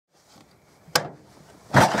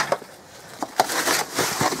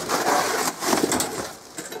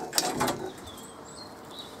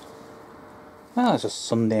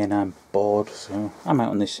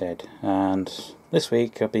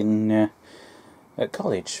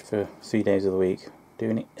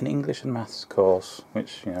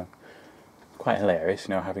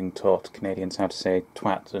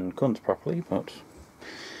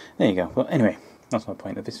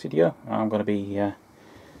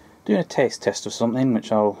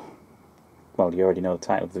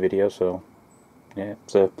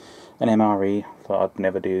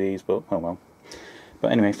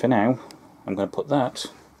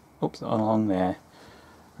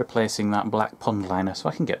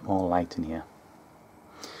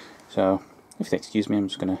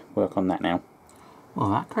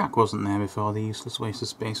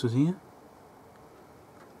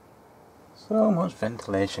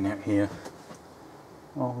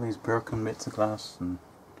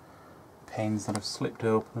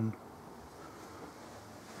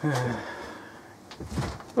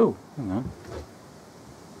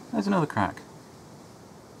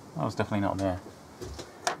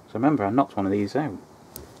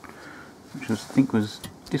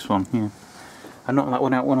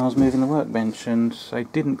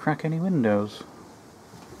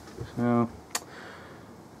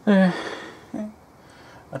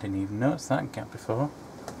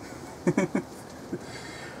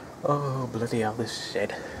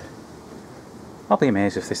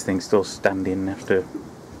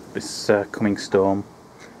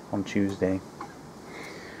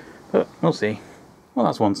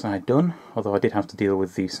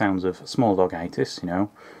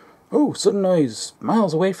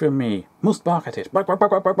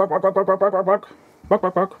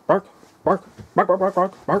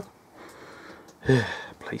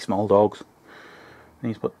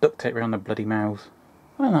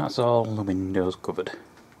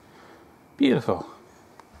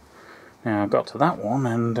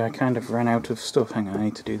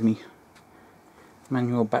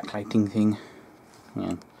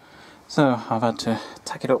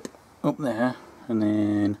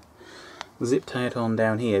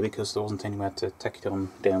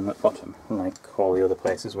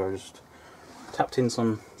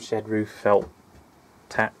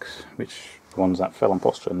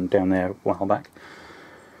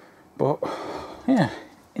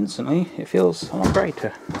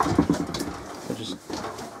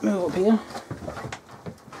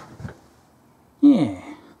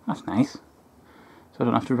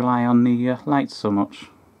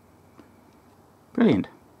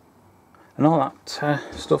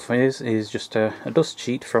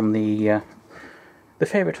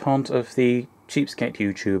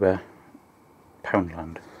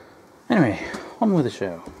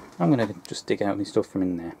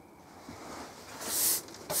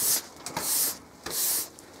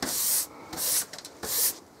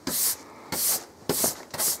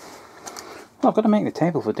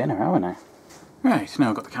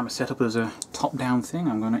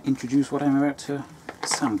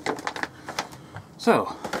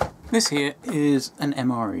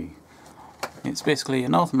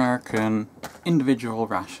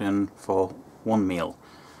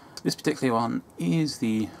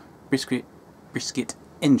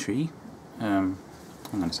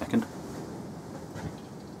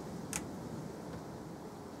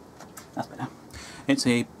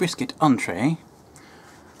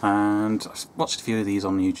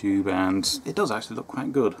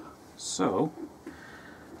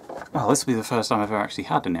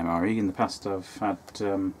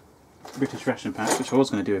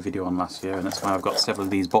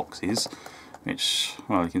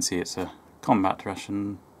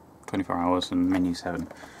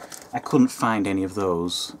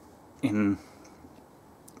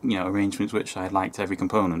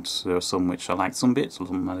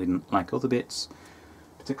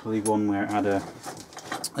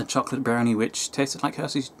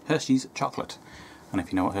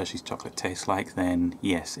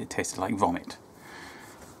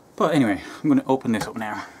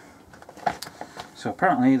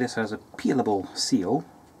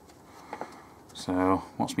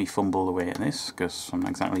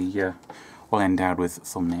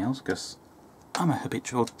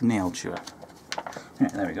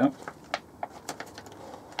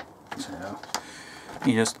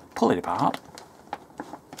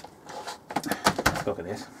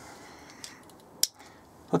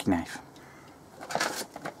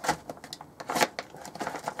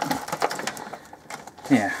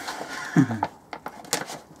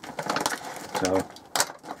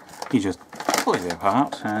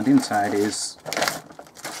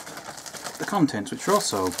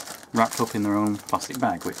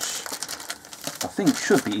I think it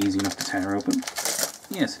should be easy enough to tear open.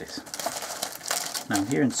 Yes, it is. Now I'm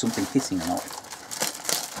hearing something hissing a lot.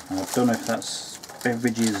 I don't know if that's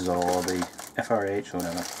beverages or the FRH or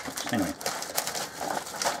whatever. Anyway,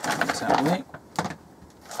 get this out of the way.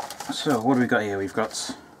 So what do we got here? We've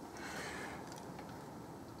got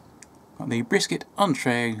the brisket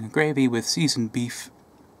entree gravy with seasoned beef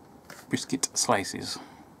brisket slices.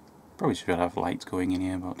 Probably should have lights going in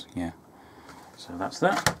here, but yeah. So that's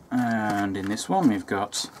that. And in this one we've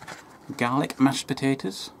got garlic mashed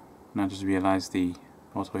potatoes. And I just realised the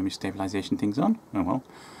auto image stabilisation thing's on. Oh well.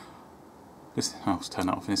 I'll turn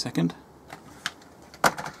that off in a second.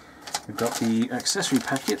 We've got the accessory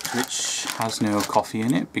packet, which has no coffee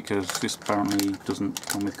in it because this apparently doesn't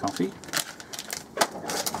come with coffee.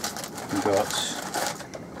 We've got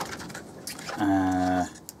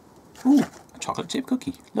ooh, a chocolate chip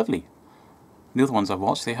cookie. Lovely. The other ones I've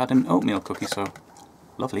watched, they had an oatmeal cookie, so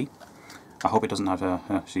lovely. I hope it doesn't have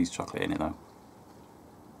Hershey's chocolate in it though.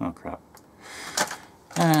 Oh crap.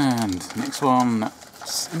 And next one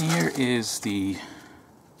in here is the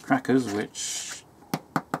crackers, which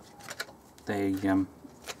they,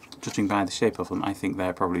 judging by the shape of them, I think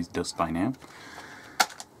they're probably dust by now.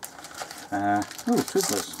 Oh,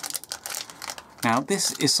 Twizzlers. Now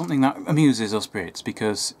this is something that amuses us Brits,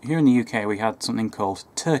 because here in the UK we had something called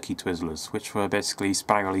turkey Twizzlers, which were basically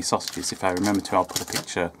spirally sausages. If I remember to, I'll put a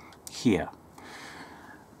picture here.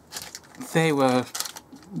 They were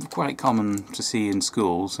quite common to see in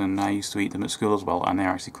schools, and I used to eat them at school as well, and they're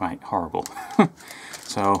actually quite horrible.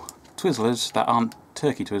 So Twizzlers that aren't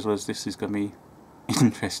turkey Twizzlers, this is going to be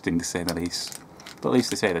interesting to say the least. But at least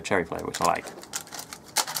they say they're cherry flavour, which I like.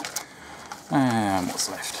 And what's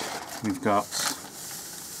left? We've got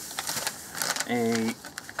a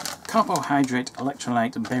carbohydrate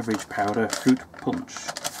electrolyte beverage powder fruit punch.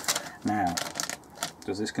 Now,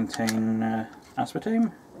 does this contain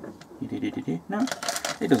aspartame? No,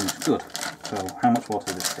 it doesn't. Good. So, how much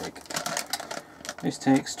water does this take? This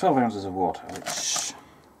takes 12 ounces of water, which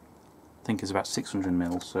I think is about 600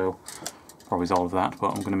 ml, so probably is all of that,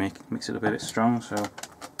 but I'm going to mix it a bit strong, so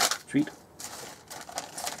treat.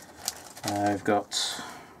 I've got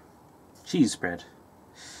cheese spread.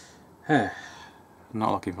 I'm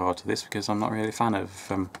not looking forward to this because I'm not really a fan of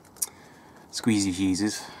squeezy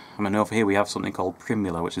cheeses. I mean, over here we have something called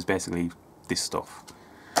Primula, which is basically this stuff.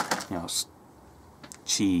 You know,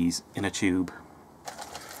 cheese in a tube.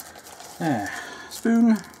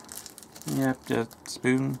 Spoon. Yeah, just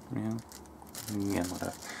spoon. Yeah,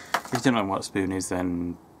 whatever. If you don't know what a spoon is,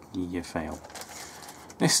 then you fail.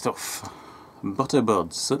 This stuff. Butter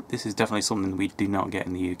buds. So this is definitely something we do not get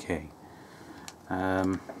in the UK.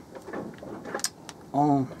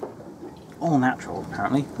 All natural,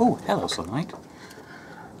 apparently. Oh, hello, sunlight.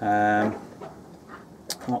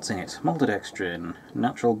 What's in it? Maltodextrin,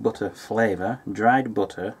 natural butter flavour, dried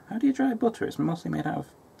butter. How do you dry butter? It's mostly made out of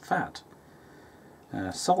fat.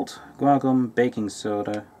 Salt, guar gum, baking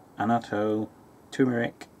soda, annatto,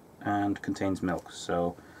 turmeric, and contains milk.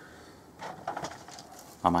 So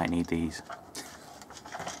I might need these.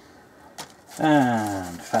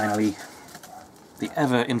 And finally, the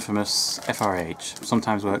ever infamous FRH.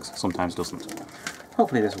 Sometimes works, sometimes doesn't.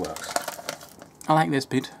 Hopefully this works. I like this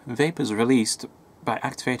bit. Vapours released by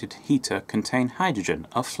activated heater contain hydrogen,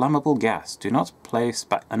 a flammable gas. Do not place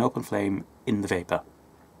an open flame in the vapour.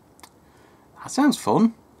 That sounds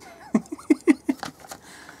fun. I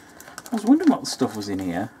was wondering what the stuff was in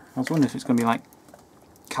here. I was wondering if it's going to be like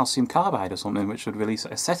calcium carbide or something, which would release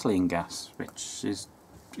acetylene gas, which is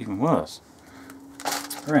even worse.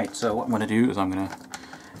 Right, so what I'm going to do is I'm going to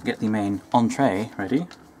get the main entree ready.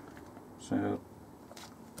 So,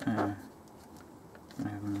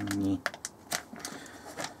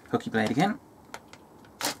 hooky blade again.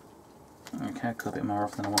 Okay, I cut a bit more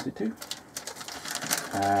off than I wanted to.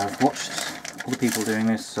 I've watched other people doing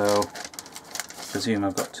this, so I presume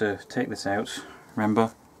I've got to take this out.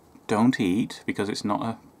 Remember, don't eat, because it's not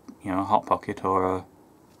a, a hot pocket or a,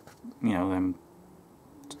 them.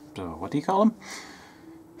 What do you call them?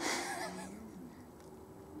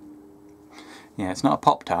 Yeah, it's not a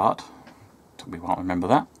Pop-Tart. Took me a while to remember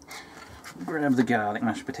that. Grab the garlic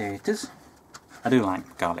mashed potatoes. I do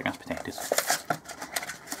like garlic mashed potatoes,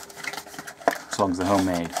 as long as they're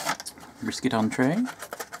homemade. Brisket entree.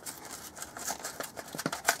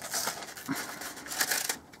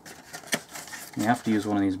 You have to use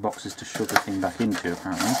one of these boxes to shove the thing back into,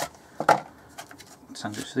 apparently.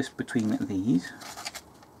 Sandwich this between these.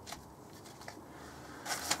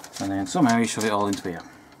 And then somehow you shove it all into here.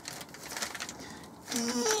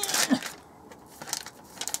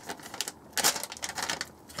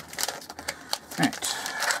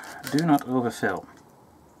 Do not overfill.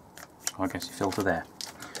 Oh, I guess you fill to there.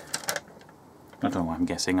 I don't know why I'm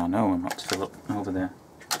guessing. I know I'm not to fill up over there.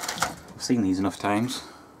 I've seen these enough times.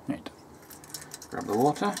 Right. Grab the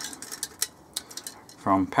water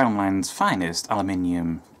from Poundland's finest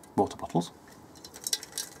aluminium water bottles.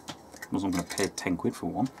 Wasn't going to pay 10 quid for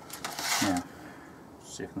one. Yeah.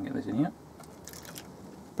 See if I can get this in here.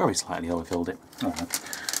 Probably slightly overfilled it. Oh, well.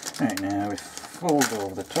 Right, now we fold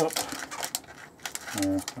over the top.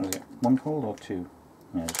 What is it? One fold or two?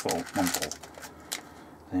 Yeah, just fold. One fold.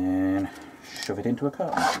 Then shove it into a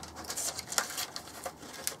carton.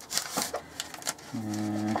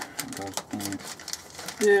 It goes in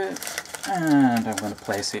there. And I'm going to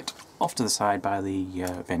place it off to the side by the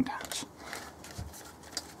vent hatch.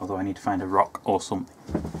 Although I need to find a rock or something.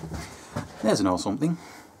 There's an or something.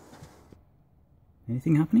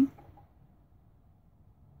 Anything happening?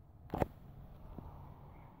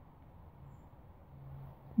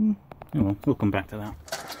 Oh well, we'll come back to that.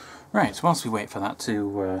 Right, so whilst we wait for that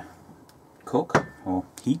to cook, or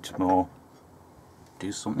heat, or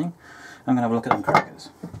do something, I'm going to have a look at them crackers.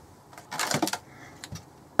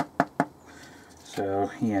 So,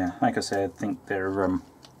 yeah, like I said, I think they're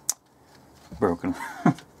broken.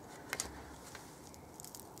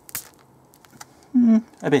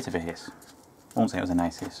 A bit of a hiss. I won't say it was a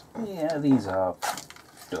nice hiss. Yeah, these are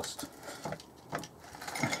dust.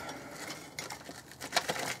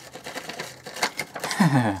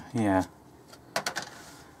 Yeah.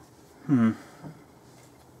 They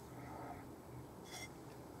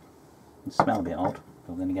smell a bit odd,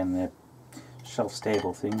 but then again they're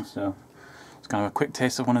shelf-stable things, so it's kind of a quick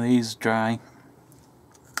taste of one of these, dry.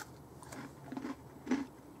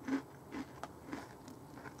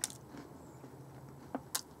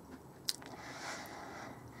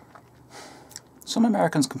 Some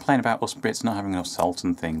Americans complain about us Brits not having enough salt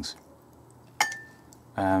and things.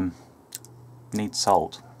 Need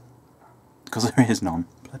salt. Because there is none.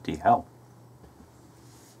 Bloody hell.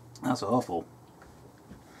 That's awful.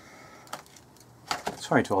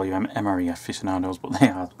 Sorry to all you MRE aficionados, but they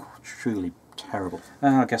are truly terrible.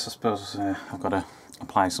 I suppose I've got to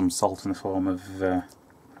apply some salt in the form of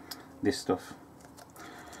this stuff.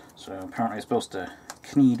 So apparently it's supposed to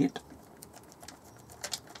knead it.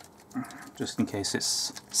 Just in case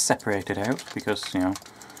it's separated out, because, you know,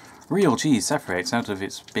 real cheese separates out of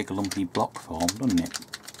its big lumpy block form, doesn't it?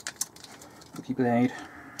 Cookie blade.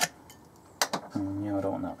 Yeah, I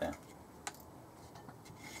don't want that there.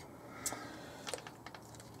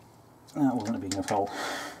 That wasn't a big enough hole.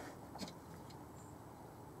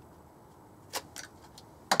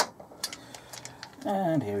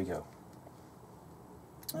 And here we go.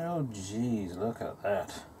 Oh jeez, look at that.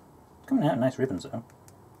 It's coming out in nice ribbons though.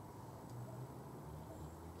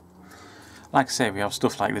 Like I say, we have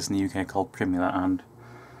stuff like this in the UK called Primula, and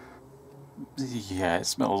yeah, it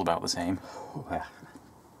smells about the same.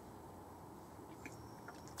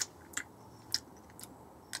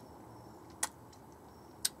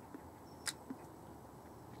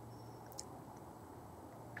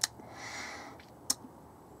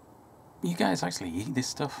 You guys actually eat this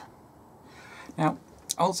stuff? Now,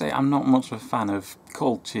 I'll say I'm not much of a fan of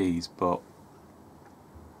cold cheese, but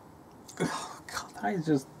oh god, that is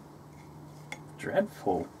just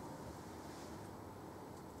dreadful.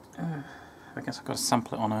 I guess I've got to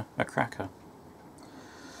sample it on a cracker.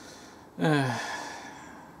 I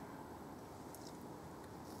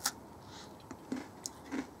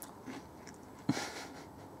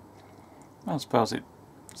suppose it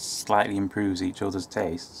slightly improves each other's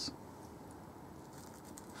tastes.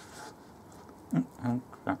 Oh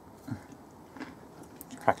crap.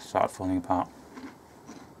 The cracker started falling apart.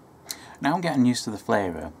 Now I'm getting used to the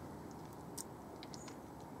flavour.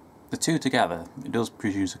 The two together, it does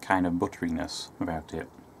produce a kind of butteriness about it,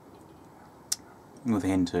 with a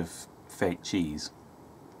hint of fake cheese.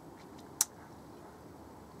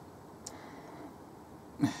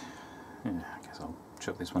 Yeah, I guess I'll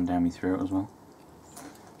chuck this one down my throat as well.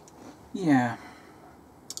 Yeah.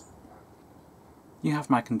 You have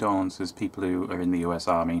my condolences, people who are in the US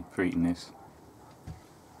Army, for eating this.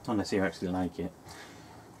 Unless you actually like it.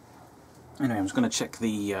 Anyway, I'm just going to check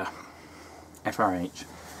the FRH.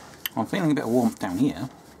 I'm feeling a bit of warmth down here.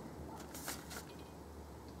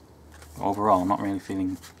 But overall, I'm not really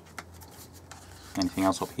feeling anything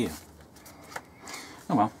else up here.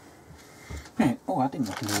 Oh well. Right. Oh, I didn't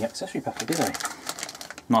look in the accessory packet, did I?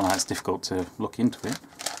 Not that it's difficult to look into it.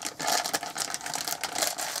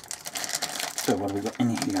 So what have we got in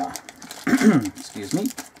here? Excuse me.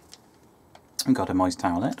 We've got a moist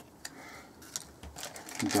towelette.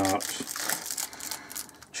 We've got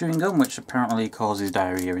chewing gum, which apparently causes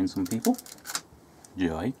diarrhea in some people.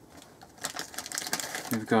 Joy.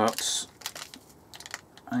 we've got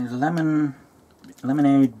a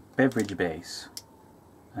lemonade beverage base.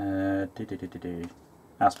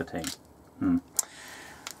 Aspartame.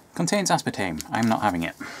 Contains aspartame. I'm not having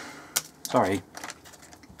it. Sorry.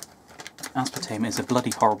 Aspartame is a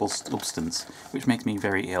bloody horrible substance, which makes me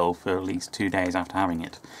very ill for at least 2 days after having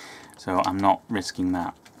it. So I'm not risking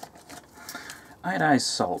that. Iodized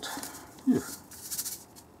salt. Ew.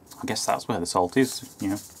 I guess that's where the salt is, you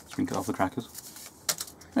know, sprinkle it off the crackers.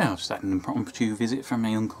 Well, I just had an impromptu visit from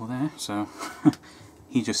my uncle there, so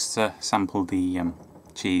he just sampled the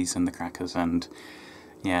cheese and the crackers, and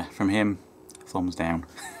yeah, from him, thumbs down.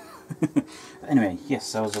 Anyway,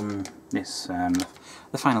 yes, that was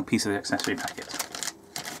the final piece of the accessory packet.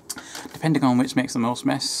 Depending on which makes the most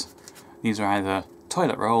mess, these are either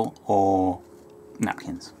toilet roll or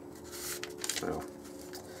napkins. So,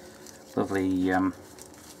 lovely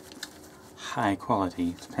high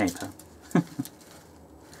quality paper.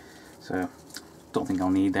 So, don't think I'll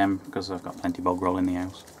need them because I've got plenty bog roll in the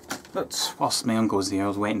house. But whilst my uncle was here, I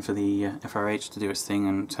was waiting for the FRH to do its thing,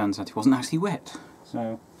 and it turns out it wasn't actually wet.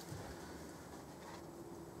 So,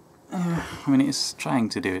 I mean, it's trying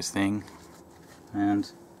to do its thing,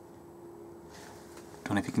 and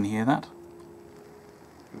don't know if you can hear that.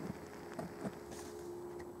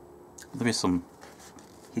 There is some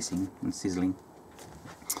hissing and sizzling.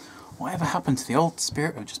 Whatever happened to the old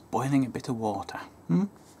spirit of just boiling a bit of water? I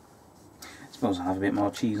suppose I'll have a bit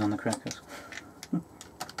more cheese on the crackers.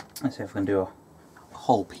 Let's see if we can do a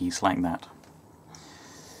whole piece like that.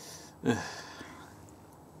 Ugh.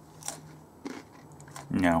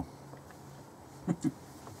 No.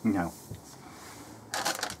 No.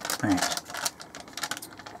 Right.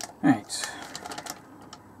 Right.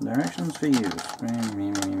 Directions for use.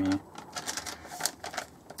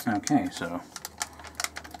 Okay, so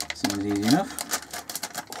seems easy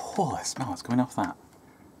enough. Oh, the smell that's coming off that.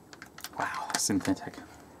 Wow, that's synthetic.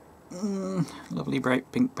 Lovely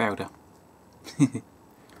bright pink powder.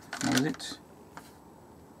 What is it?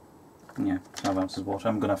 Yeah, 12 ounces of water.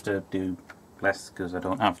 I'm going to have to do less because I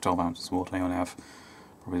don't have 12 ounces of water. I only have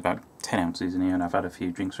probably about 10 ounces in here, and I've had a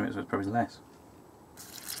few drinks from it, so it's probably less.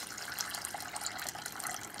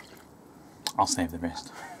 I'll save the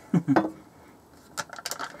rest.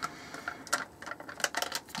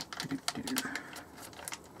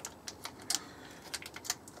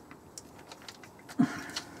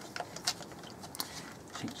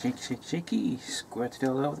 Shake, shake, shaky, squirt it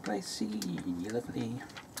all over the place. See, lovely.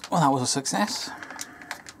 Well, that was a success.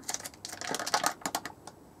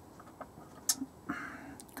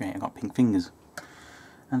 Great, I got pink fingers.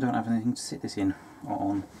 I don't have anything to sit this in or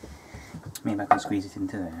on. Maybe I can squeeze it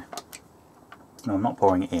into there. No, I'm not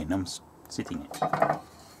pouring it in, I'm sitting it.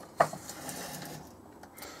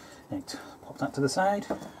 Right, pop that to the side.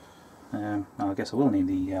 Well, I guess I will need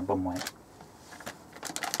the bum wipe.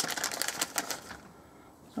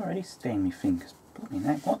 It's already stained my fingers. Bloody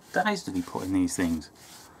neck, what dyes do we put in these things?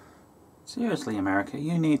 Seriously, America,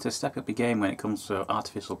 you need to step up your game when it comes to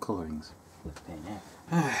artificial colourings.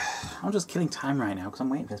 I'm just killing time right now because I'm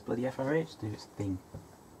waiting for this bloody FRH to do its thing.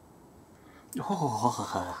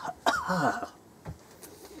 Oh,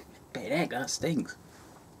 bit egg, that stinks.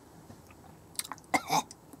 Of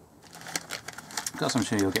course, I'm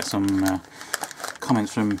sure you'll get some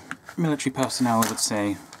comments from military personnel that would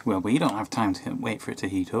say, well, we don't have time to wait for it to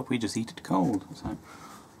heat up, we just eat it cold. It's like,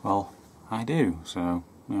 well, I do, so,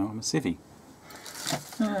 you know, I'm a civvy.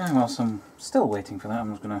 Whilst I'm still waiting for that,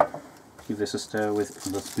 I'm just going to give this a stir with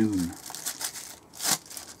the spoon.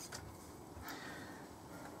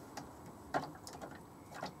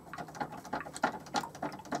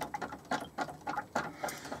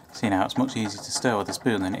 See now, it's much easier to stir with a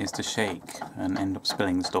spoon than it is to shake and end up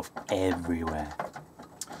spilling the stuff everywhere.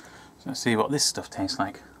 So let's see what this stuff tastes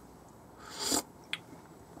like.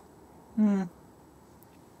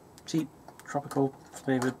 Cheap, tropical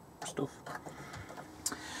flavoured stuff.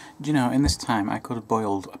 Do you know, in this time I could have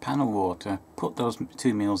boiled a pan of water, put those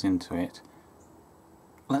 2 meals into it,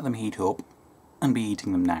 let them heat up, and be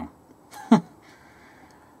eating them now.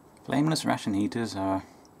 Flameless ration heaters are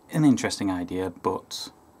an interesting idea,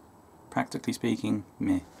 but practically speaking,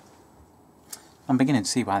 meh. I'm beginning to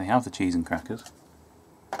see why they have the cheese and crackers.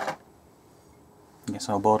 I guess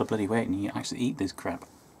I'll board a bloody wait and actually eat this crap.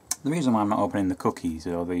 The reason why I'm not opening the cookies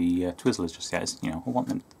or the Twizzlers just yet is, you know, I want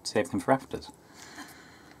them to save them for afters.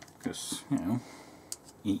 Because, you know,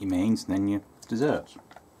 eat your mains and then your desserts.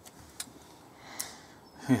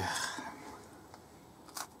 The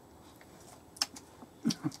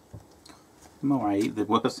more I eat, the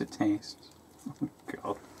worse it tastes. Oh,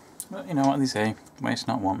 God. But you know what they say, waste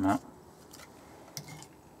not, want that.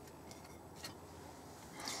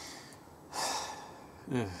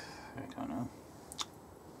 I don't know.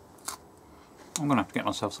 I'm gonna have to get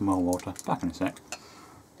myself some more water. Back in a sec.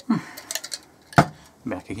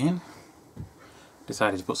 Back again.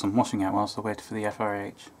 Decided to put some washing out whilst I waited for the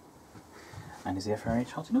FRH. And is the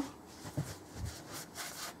FRH hot enough?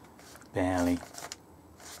 Barely.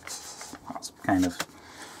 That's kind of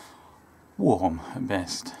warm at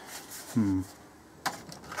best.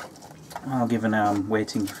 I'll give her now. I'm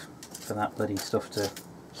waiting for that bloody stuff to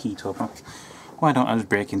heat up. Why don't I just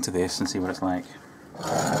break into this and see what it's like?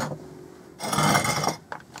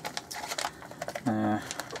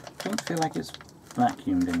 Don't feel like it's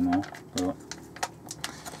vacuumed anymore, but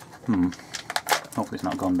hopefully it's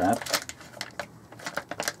not gone bad.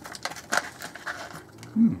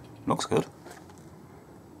 Looks good.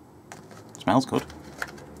 Smells good.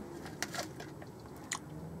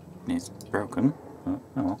 It's broken, but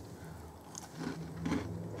oh well.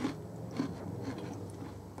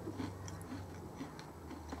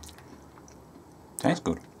 Tastes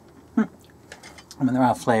good. I mean, there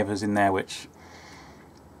are flavours in there which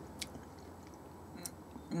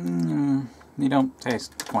they don't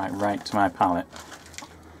taste quite right to my palate,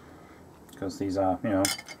 because these are, you know,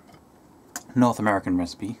 North American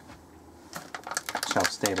recipe,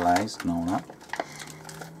 shelf-stabilised and all that.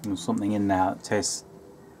 There's something in there that tastes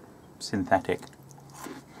synthetic.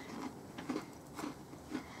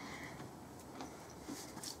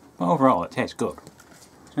 But overall, it tastes good.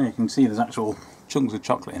 So you can see there's actual chunks of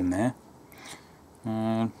chocolate in there.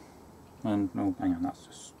 And oh, hang on, that's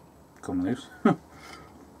just come loose.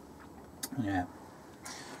 Yeah.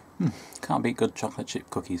 Can't beat good chocolate chip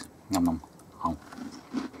cookies. Nom nom. Oh.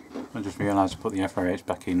 I just realised I put the FRH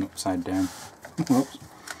back in upside down. Whoops.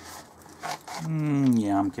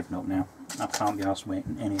 Yeah, I'm giving up now. I can't be arsed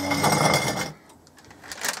waiting any longer.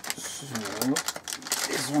 So,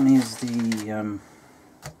 this one is the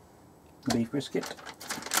beef brisket.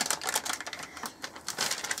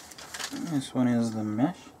 This one is the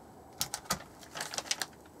mesh.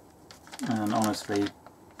 And honestly,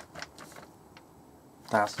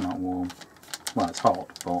 that's not warm. Well, it's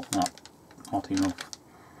hot, but not hot enough.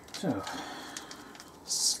 So,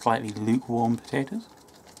 slightly lukewarm potatoes.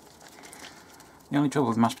 The only trouble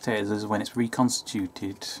with mashed potatoes is when it's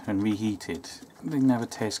reconstituted and reheated, they never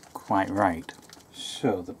taste quite right.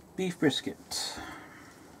 So, the beef brisket.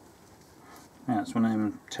 That's when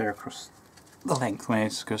I tear across the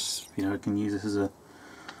lengthways, because, you know, I can use this as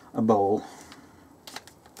a bowl.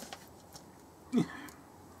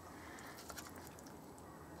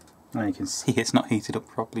 Now you can see it's not heated up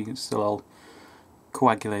properly, it's still all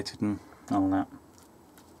coagulated and all that.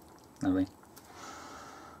 Lovely.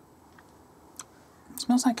 It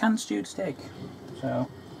smells like canned stewed steak, so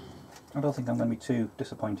I don't think I'm going to be too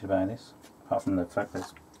disappointed by this, apart from the fact that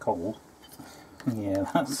it's cold. Yeah,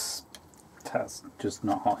 that's just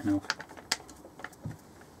not hot enough.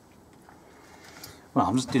 Well,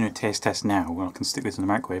 I'm just doing a taste test now, I can stick this in the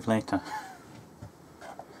microwave later.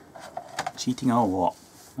 Cheating or what?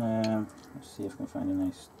 Let's see if I can find a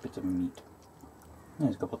nice bit of meat.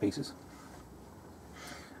 There's a couple of pieces.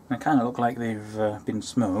 They kind of look like they've been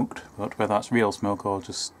smoked, but whether that's real smoke or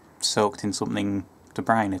just soaked in something to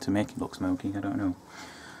brine it to make it look smoky, I don't know.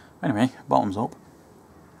 Anyway, bottoms up.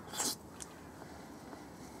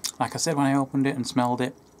 Like I said when I opened it and smelled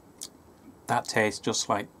it, that tastes just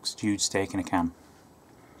like stewed steak in a can.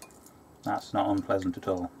 That's not unpleasant at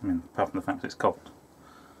all, I mean, apart from the fact that it's cold.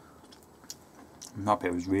 That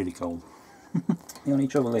bit was really cold. The only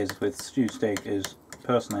trouble is with stewed steak is,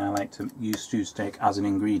 personally I like to use stewed steak as an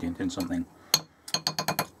ingredient in something.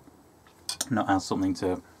 Not as something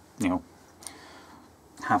to, you know,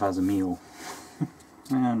 have as a meal.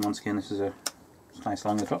 And once again, this is a slice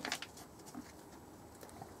along the top.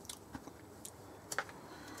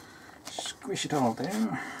 Squish it all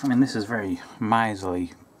down. I mean, this is a very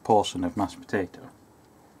miserly portion of mashed potato.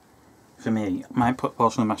 For me, my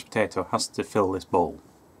portion of mashed potato has to fill this bowl.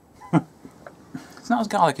 It's not as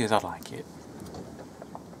garlicky as I'd like it.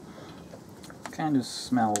 Kind of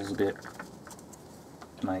smells a bit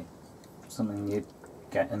like something you'd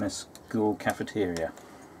get in a school cafeteria.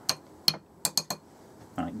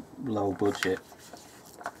 Like low budget,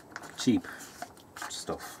 cheap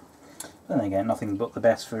stuff. But then again, nothing but the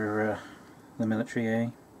best for the military, eh?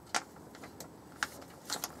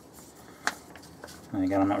 And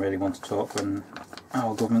again, I'm not really one to talk when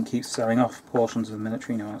our government keeps selling off portions of the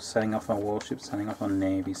military, you know, selling off our warships, selling off our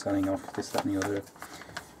navy, selling off this, that and the other.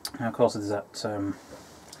 And of course there's that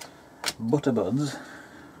butterbuds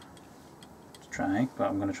to try, but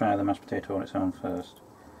I'm going to try the mashed potato on its own first.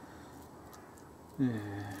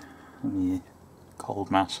 Yeah, cold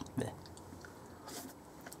mash.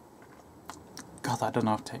 God, that doesn't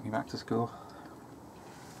have to take me back to school.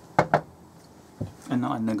 And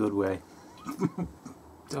not in a good way.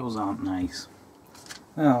 Those aren't nice.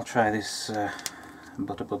 Well, I'll try this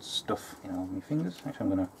Butterbud stuff, you know, on my fingers. Actually,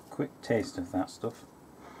 I'm going to quick taste of that stuff.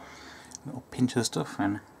 A little pinch of stuff,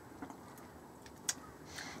 and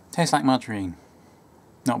tastes like margarine,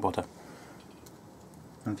 not butter.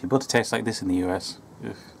 And if your butter tastes like this in the US,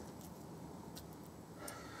 ugh.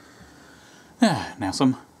 Now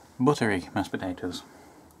some buttery mashed potatoes.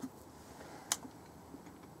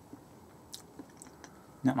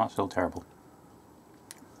 Not so terrible.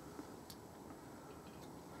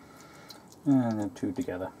 And the two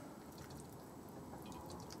together.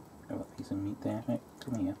 I've got a piece of meat there. Right,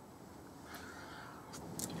 come here.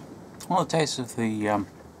 Well, the taste of the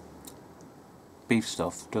beef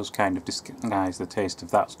stuff does kind of disguise the taste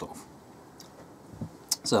of that stuff.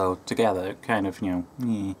 So together, it kind of, you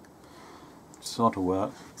know, sort of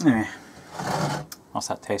work. Anyway, whilst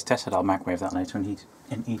that taste tested, I'll microwave that later and eat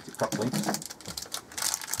it properly.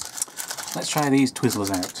 Let's try these Twizzlers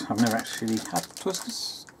out. I've never actually had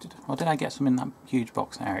Twizzlers, or did I get some in that huge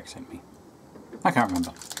box that Eric sent me? I can't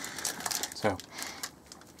remember. So,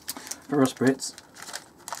 for us Brits,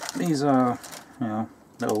 these are, you know,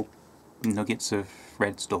 little nuggets of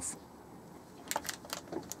red stuff.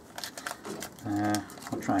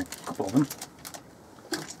 I'll try a couple of them.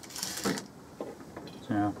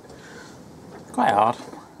 So, quite hard.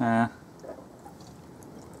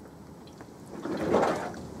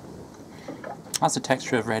 That's the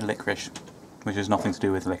texture of red licorice, which has nothing to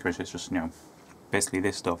do with licorice, it's just, you know, basically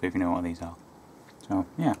this stuff, if you know what these are. So,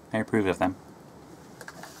 yeah, I approve of them.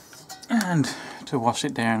 And to wash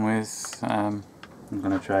it down with, I'm going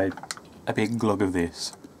to try a big glug of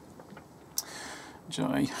this.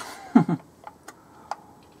 Joy.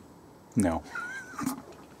 No.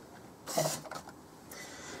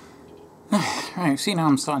 Right, see, now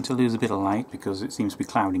I'm starting to lose a bit of light because it seems to be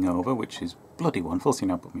clouding over, which is bloody wonderful. See,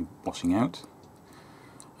 now put me washing out.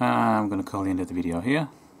 I'm going to call the end of the video here.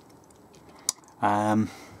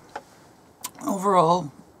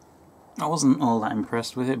 Overall, I wasn't all that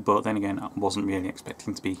impressed with it, but then again, I wasn't really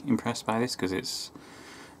expecting to be impressed by this because it's,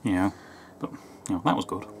 you know, but, you know, that was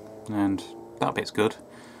good, and that bit's good,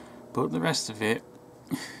 but the rest of it,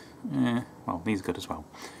 well, these are good as well.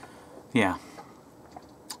 Yeah.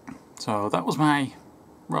 So that was my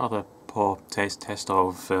rather poor taste test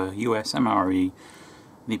of US MRE,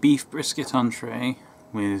 the beef brisket entree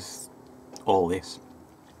with all this.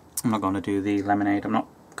 I'm not going to do the lemonade, I'm not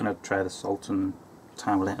going to try the salt and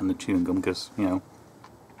towelette and the chewing gum because, you know,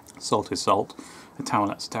 salt is salt, a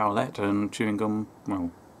towelette's towelette, and chewing gum,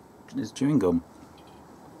 well, is chewing gum.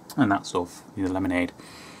 And that stuff, the lemonade,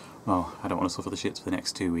 well, I don't want to suffer the shits for the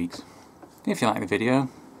next 2 weeks. If you like the video,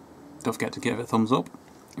 don't forget to give it a thumbs up.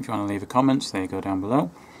 If you want to leave a comment, they go down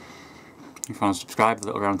below. If you want to subscribe, the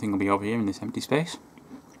little round thing will be over here in this empty space.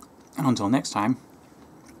 And until next time,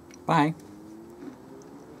 bye.